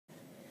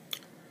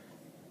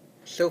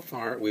So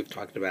far, we've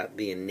talked about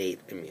the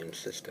innate immune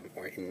system,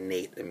 or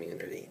innate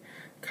immunity,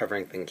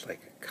 covering things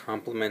like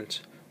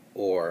complement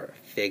or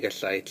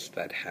phagocytes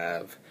that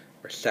have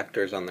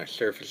receptors on their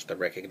surface that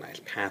recognize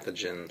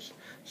pathogens,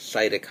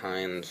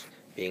 cytokines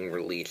being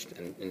released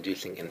and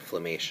inducing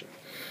inflammation.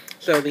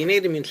 So the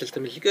innate immune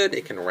system is good.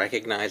 It can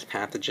recognize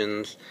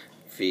pathogens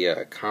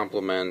via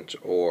complement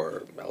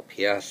or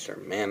LPS or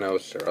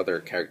mannose or other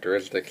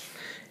characteristics,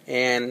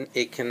 and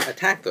it can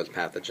attack those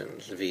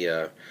pathogens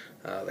via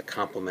the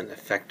complement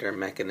effector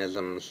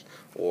mechanisms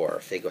or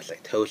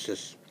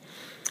phagocytosis.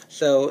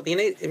 So the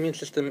innate immune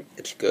system,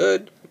 it's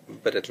good,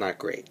 but it's not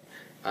great.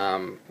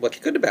 What's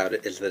good about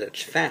it is that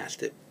it's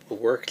fast. It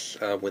works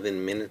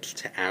within minutes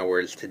to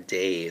hours to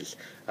days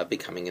of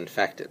becoming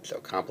infected. So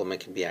complement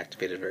can be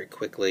activated very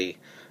quickly.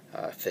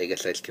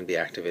 Phagocytes can be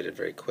activated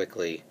very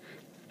quickly.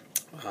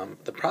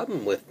 The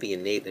problem with the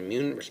innate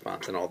immune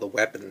response and all the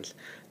weapons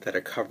that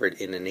are covered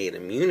in innate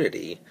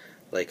immunity,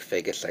 like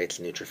phagocytes,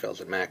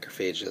 neutrophils, and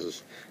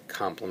macrophages,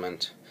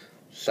 complement,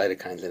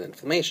 cytokines, and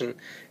inflammation,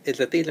 is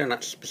that these are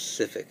not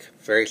specific,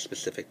 very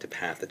specific to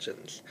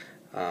pathogens.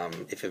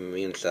 If an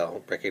immune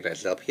cell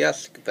recognizes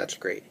LPS, that's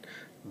great.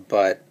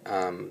 But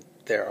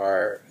there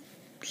are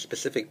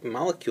specific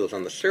molecules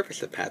on the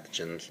surface of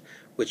pathogens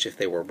which, if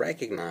they were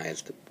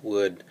recognized,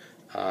 would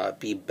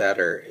be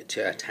better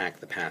to attack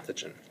the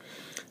pathogen.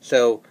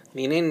 So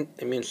the innate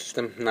immune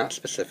system, not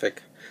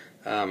specific.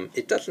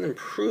 It doesn't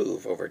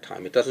improve over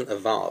time. It doesn't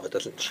evolve. It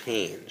doesn't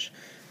change.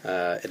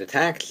 It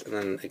attacks, and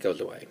then it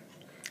goes away.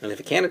 And if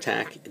it can't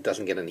attack, it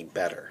doesn't get any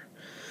better.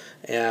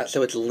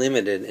 So it's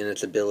limited in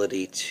its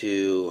ability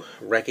to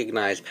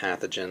recognize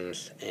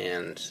pathogens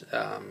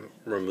and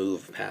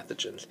remove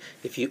pathogens.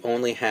 If you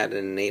only had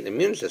an innate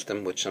immune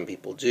system, which some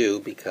people do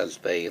because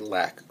they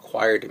lack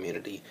acquired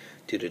immunity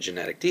due to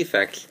genetic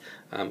defects,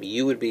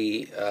 you would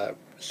be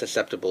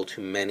susceptible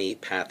to many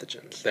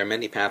pathogens. There are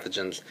many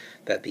pathogens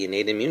that the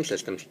innate immune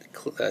system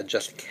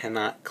just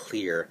cannot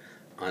clear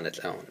on its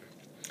own.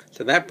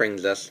 So that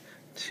brings us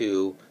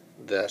to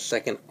the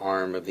second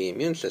arm of the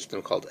immune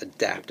system called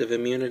adaptive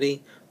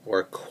immunity or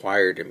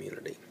acquired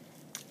immunity.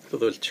 So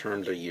those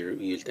terms are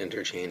used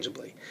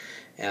interchangeably.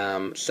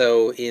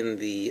 So in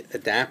the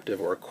adaptive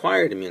or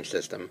acquired immune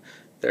system,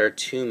 there are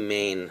two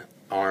main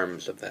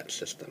arms of that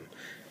system.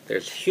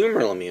 There's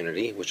humoral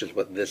immunity, which is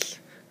what this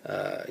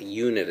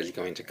unit is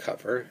going to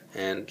cover,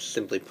 and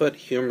simply put,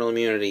 humoral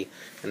immunity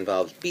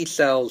involves B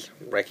cells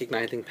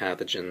recognizing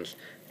pathogens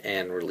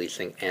and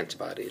releasing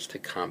antibodies to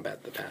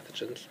combat the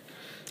pathogens.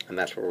 And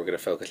that's what we're going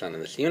to focus on in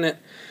this unit.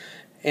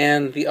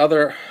 And the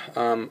other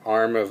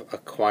arm of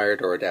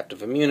acquired or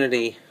adaptive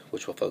immunity,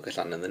 which we'll focus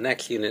on in the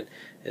next unit,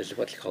 is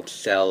what's called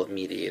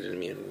cell-mediated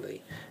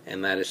immunity.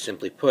 And that is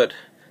simply put,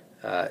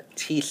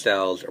 T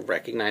cells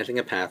recognizing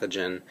a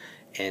pathogen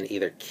and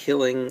either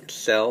killing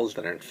cells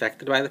that are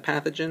infected by the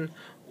pathogen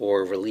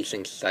or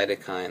releasing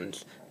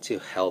cytokines to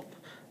help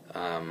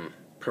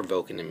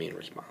provoke an immune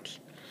response.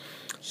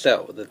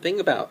 So the thing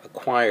about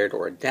acquired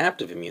or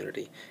adaptive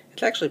immunity,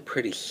 it's actually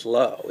pretty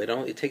slow.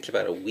 It takes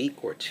about a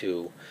week or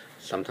two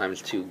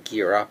sometimes to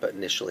gear up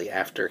initially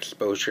after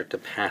exposure to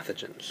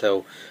pathogens.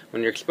 So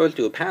when you're exposed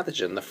to a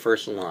pathogen, the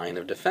first line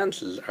of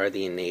defenses are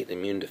the innate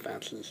immune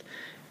defenses.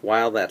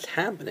 While that's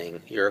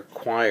happening, your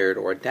acquired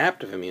or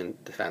adaptive immune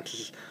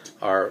defenses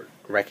are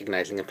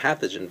recognizing a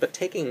pathogen, but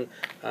taking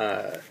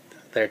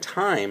their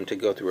time to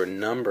go through a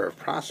number of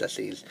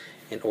processes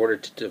in order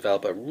to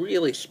develop a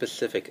really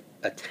specific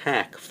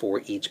attack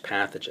for each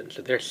pathogen.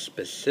 So they're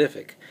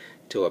specific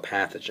to a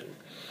pathogen.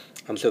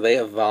 So they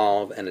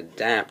evolve and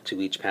adapt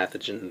to each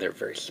pathogen. They're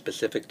very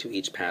specific to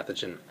each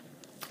pathogen.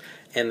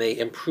 And they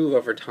improve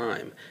over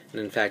time. And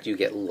in fact, you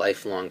get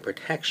lifelong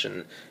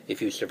protection.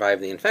 If you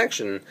survive the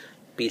infection,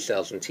 B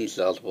cells and T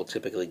cells will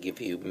typically give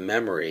you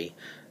memory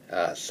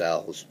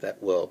cells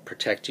that will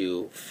protect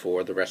you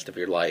for the rest of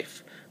your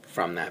life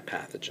from that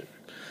pathogen.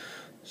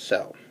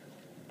 So,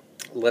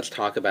 let's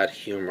talk about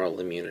humoral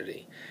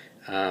immunity.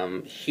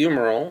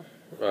 Humoral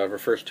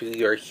refers to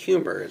your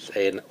humors,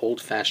 an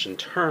old-fashioned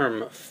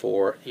term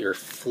for your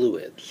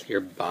fluids,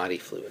 your body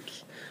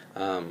fluids.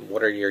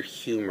 What are your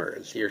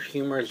humors? Your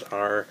humors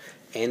are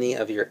any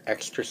of your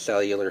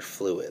extracellular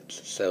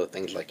fluids. So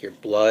things like your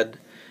blood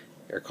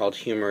are called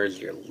humors,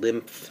 your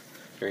lymph,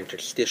 your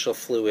interstitial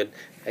fluid.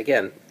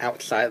 Again,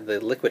 outside the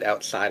liquid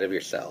outside of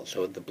your cells.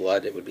 So with the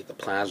blood, it would be the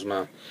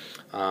plasma.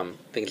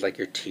 Things like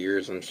your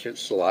tears and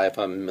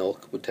saliva,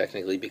 milk would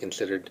technically be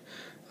considered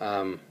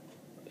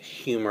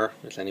humor.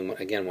 It's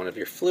one of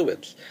your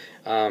fluids.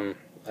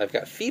 I've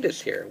got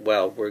fetus here.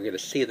 Well, we're going to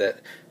see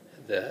that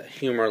the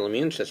humoral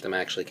immune system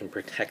actually can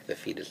protect the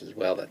fetus as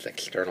well. That's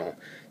external,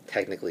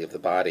 technically, of the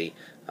body.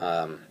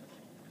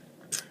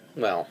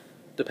 Well,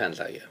 depends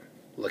how you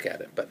look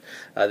at it. But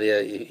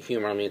the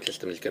humoral immune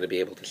system is going to be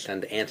able to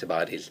send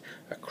antibodies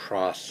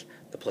across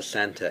the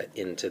placenta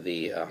into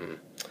the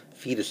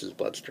fetus's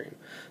bloodstream.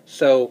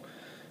 So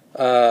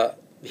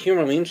the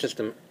humoral immune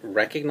system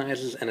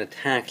recognizes and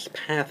attacks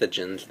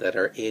pathogens that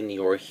are in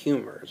your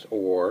humors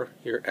or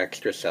your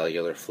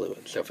extracellular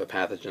fluid. So if a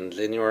pathogen is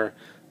in your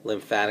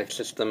lymphatic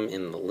system,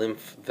 in the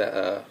lymph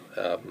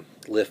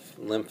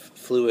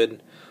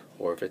fluid,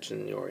 or if it's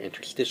in your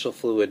interstitial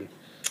fluid,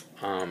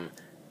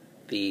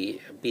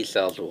 the B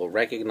cells will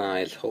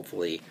recognize,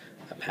 hopefully,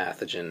 a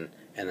pathogen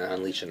and then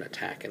unleash an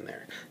attack in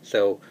there.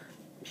 So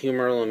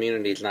humoral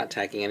immunity is not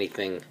attacking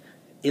anything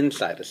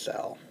inside a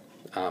cell.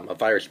 A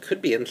virus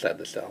could be inside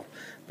the cell.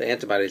 The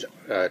antibodies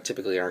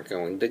typically aren't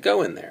going to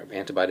go in there.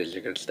 Antibodies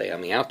are going to stay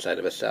on the outside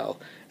of a cell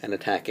and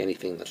attack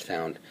anything that's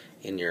found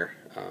in your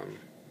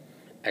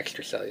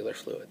extracellular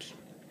fluids.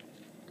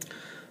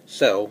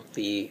 So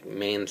the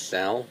main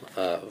cell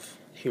of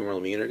humoral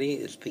immunity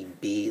is the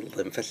B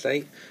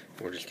lymphocyte.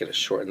 We're just going to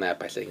shorten that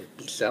by saying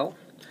B cell.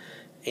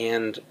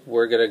 And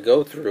we're going to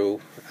go through,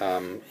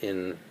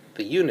 in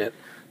the unit,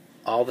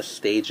 all the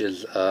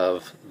stages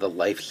of the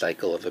life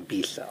cycle of a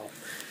B cell.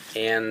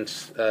 And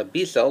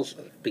B cells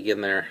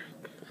begin their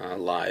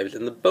lives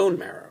in the bone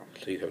marrow.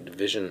 So you have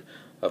division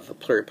of the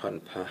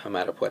pluripotent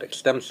hematopoietic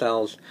stem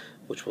cells,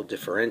 which will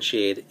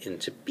differentiate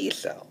into B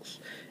cells.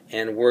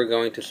 And we're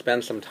going to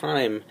spend some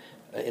time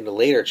in a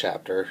later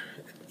chapter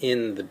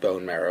in the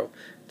bone marrow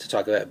to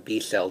talk about B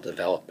cell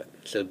development.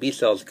 So B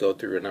cells go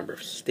through a number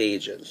of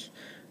stages.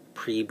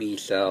 Pre-B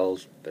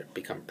cells, they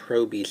become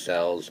pro-B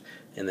cells,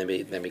 and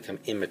then become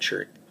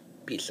immature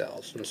B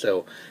cells. And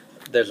so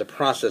there's a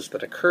process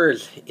that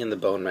occurs in the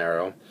bone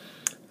marrow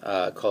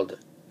called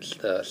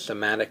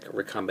somatic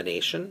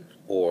recombination,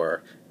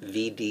 or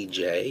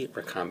VDJ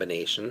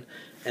recombination,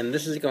 and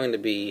this is going to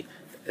be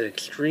an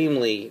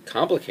extremely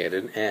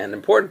complicated and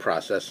important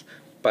process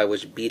by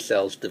which B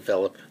cells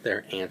develop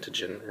their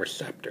antigen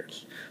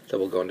receptors. So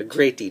we'll go into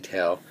great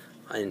detail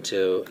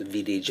into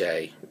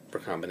VDJ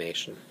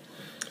recombination.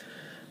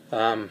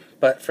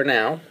 But for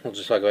now, we'll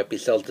just talk about B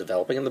cells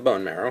developing in the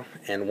bone marrow,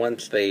 and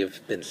once they've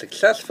been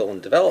successful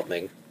in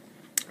developing,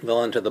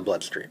 they'll enter the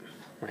bloodstream,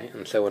 right?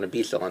 And so when a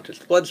B cell enters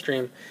the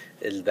bloodstream,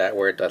 is that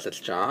where it does its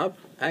job?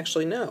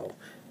 Actually, no.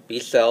 B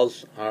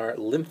cells are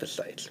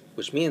lymphocytes,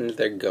 which means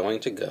they're going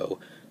to go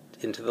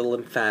into the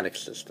lymphatic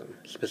system,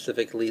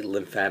 specifically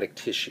lymphatic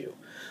tissue.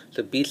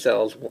 So B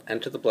cells will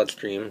enter the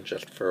bloodstream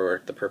just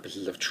for the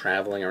purposes of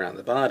traveling around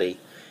the body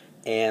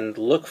and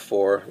look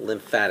for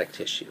lymphatic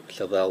tissue.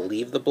 So they'll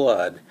leave the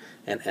blood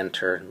and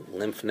enter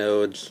lymph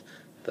nodes,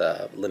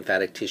 the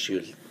lymphatic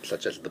tissues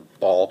such as the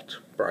BALT,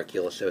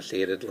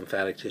 bronchial-associated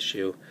lymphatic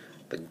tissue,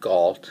 the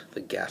GALT,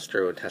 the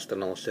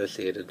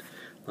gastrointestinal-associated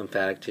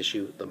lymphatic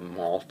tissue, the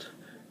MALT,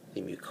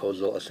 the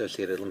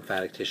mucosal-associated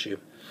lymphatic tissue.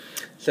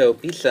 So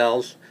B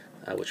cells,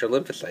 which are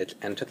lymphocytes,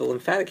 enter the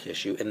lymphatic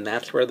tissue, and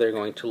that's where they're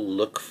going to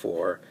look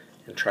for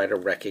and try to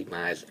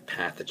recognize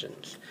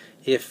pathogens.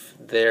 If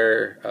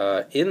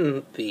they're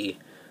in the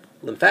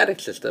lymphatic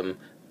system,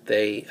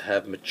 they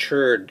have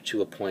matured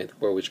to a point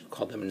where we should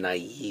call them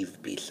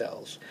naive B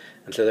cells.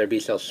 And so there are B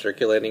cells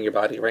circulating your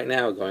body right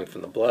now, going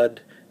from the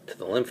blood to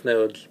the lymph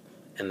nodes,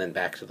 and then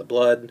back to the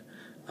blood,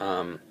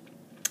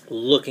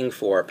 looking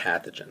for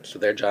pathogens. So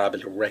their job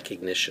is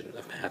recognition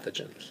of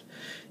pathogens.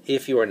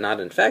 If you are not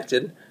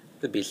infected,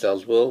 the B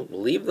cells will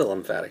leave the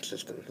lymphatic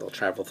system. They'll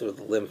travel through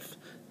the lymph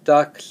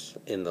ducts,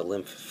 in the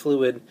lymph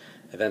fluid.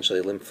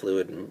 Eventually, lymph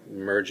fluid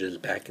merges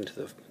back into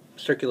the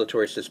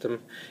circulatory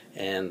system,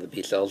 and the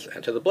B cells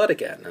enter the blood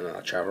again, and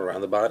they'll travel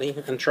around the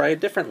body and try a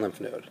different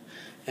lymph node.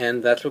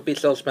 And that's what B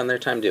cells spend their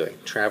time doing,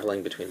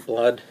 traveling between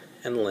blood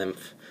and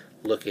lymph,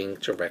 looking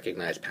to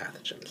recognize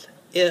pathogens.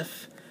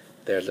 If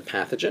there's a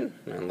pathogen,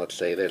 and let's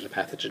say there's a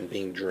pathogen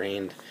being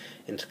drained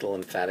into the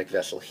lymphatic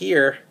vessel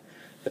here,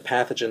 the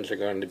pathogens are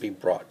going to be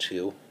brought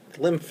to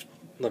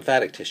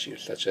lymphatic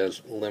tissues, such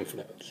as lymph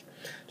nodes.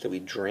 So we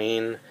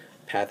drain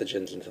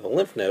pathogens into the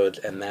lymph nodes,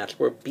 and that's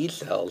where B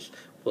cells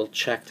will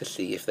check to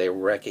see if they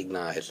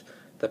recognize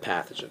the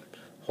pathogen.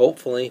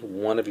 Hopefully,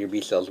 one of your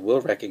B cells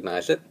will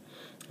recognize it,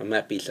 and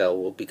that B cell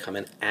will become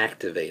an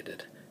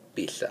activated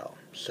B cell.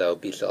 So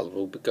B cells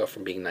will go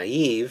from being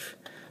naive,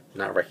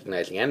 not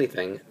recognizing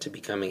anything, to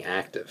becoming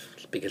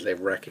active, because they've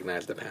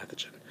recognized the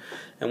pathogen.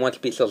 And once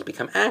B cells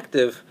become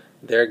active,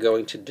 they're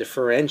going to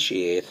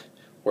differentiate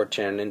or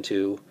turn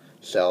into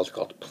cells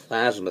called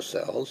plasma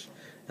cells,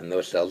 and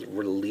those cells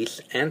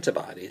release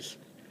antibodies,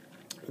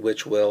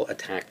 which will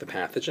attack the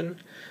pathogen.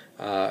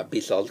 B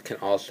cells can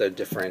also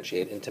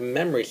differentiate into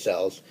memory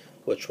cells,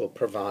 which will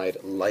provide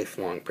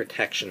lifelong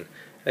protection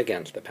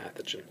against the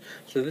pathogen.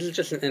 So this is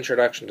just an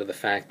introduction to the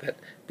fact that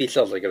B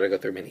cells are going to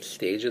go through many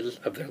stages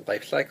of their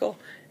life cycle,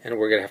 and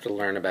we're going to have to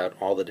learn about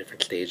all the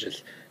different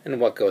stages and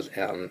what goes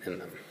on in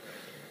them.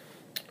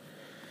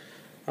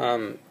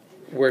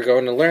 We're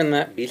going to learn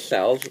that B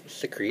cells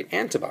secrete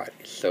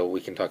antibodies. So we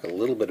can talk a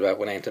little bit about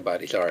what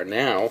antibodies are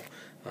now.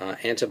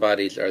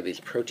 Antibodies are these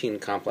protein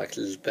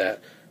complexes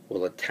that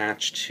will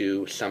attach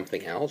to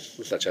something else,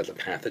 such as a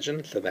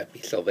pathogen. So that B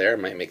cell there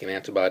might make an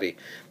antibody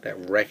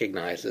that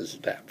recognizes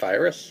that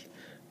virus.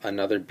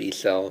 Another B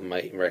cell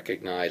might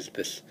recognize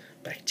this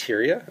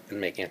bacteria and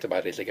make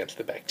antibodies against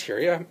the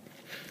bacteria.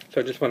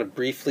 So I just want to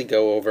briefly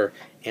go over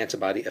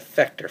antibody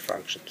effector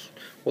functions.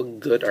 What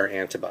good are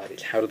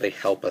antibodies? How do they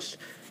help us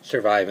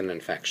survive an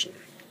infection?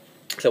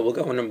 So we'll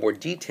go into more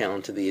detail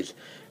into these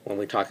when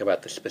we talk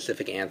about the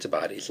specific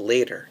antibodies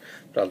later,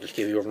 but I'll just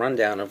give you a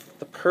rundown of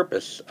the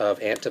purpose of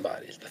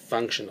antibodies, the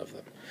function of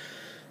them.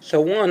 So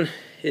one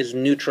is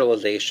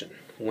neutralization.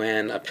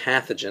 When a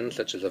pathogen,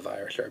 such as a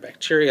virus or a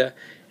bacteria,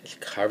 is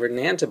covered in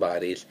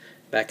antibodies,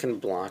 that can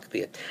block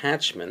the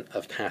attachment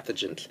of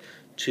pathogens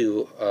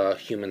to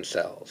human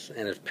cells.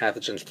 And if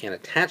pathogens can't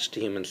attach to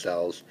human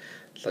cells,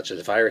 such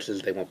as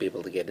viruses, they won't be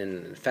able to get in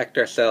and infect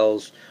our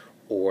cells,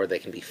 or they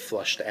can be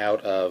flushed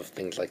out of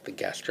things like the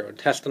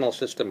gastrointestinal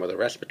system or the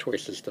respiratory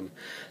system.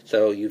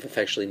 So you've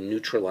effectively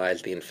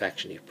neutralized the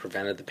infection. You've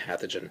prevented the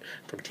pathogen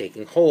from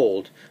taking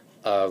hold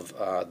of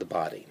the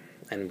body,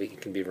 and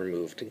it can be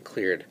removed and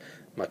cleared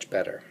much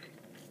better.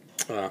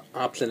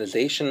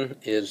 Opsonization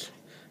is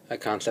a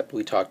concept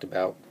we talked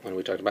about when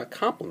we talked about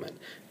complement,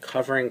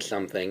 covering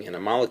something in a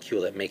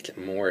molecule that makes it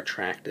more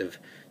attractive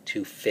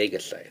to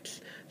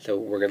phagocytes. So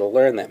we're going to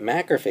learn that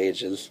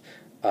macrophages,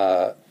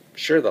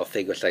 sure, they'll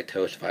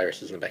phagocytose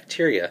viruses and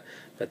bacteria,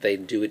 but they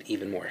do it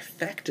even more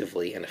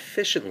effectively and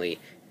efficiently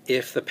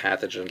if the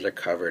pathogens are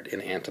covered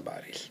in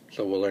antibodies.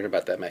 So we'll learn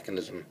about that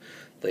mechanism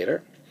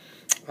later.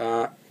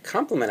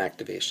 Complement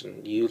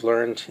activation. You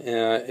learned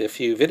a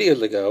few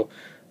videos ago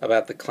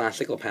about the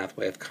classical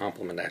pathway of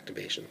complement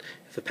activation.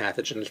 If a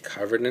pathogen is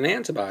covered in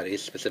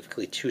antibodies,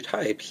 specifically two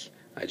types,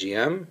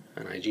 IgM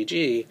and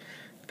IgG,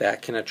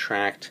 that can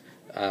attract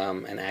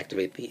and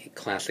activate the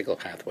classical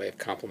pathway of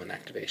complement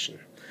activation.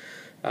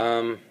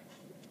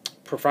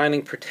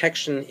 Providing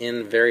protection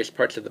in various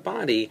parts of the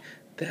body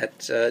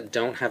that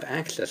don't have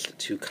access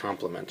to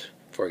complement,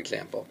 for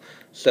example.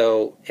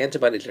 So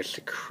antibodies are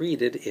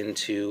secreted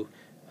into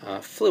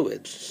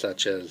fluids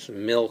such as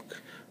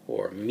milk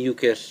or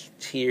mucus,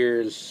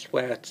 tears,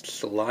 sweat,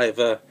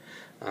 saliva.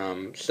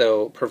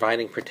 So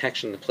providing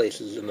protection to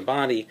places in the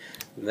body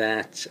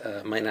that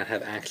might not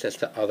have access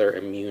to other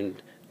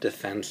immune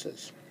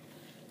defenses.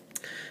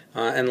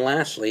 And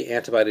lastly,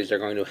 antibodies are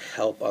going to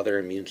help other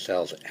immune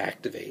cells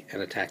activate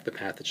and attack the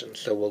pathogens.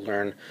 So we'll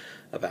learn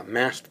about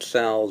mast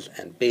cells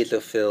and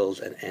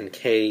basophils and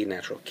NK,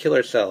 natural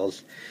killer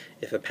cells.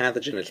 If a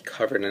pathogen is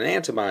covered in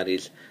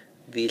antibodies,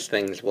 these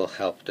things will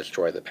help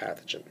destroy the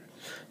pathogen.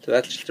 So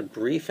that's just a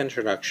brief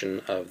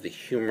introduction of the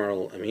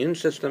humoral immune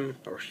system,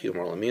 or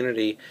humoral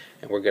immunity,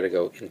 and we're going to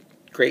go in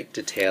great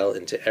detail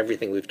into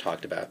everything we've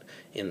talked about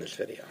in this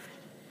video.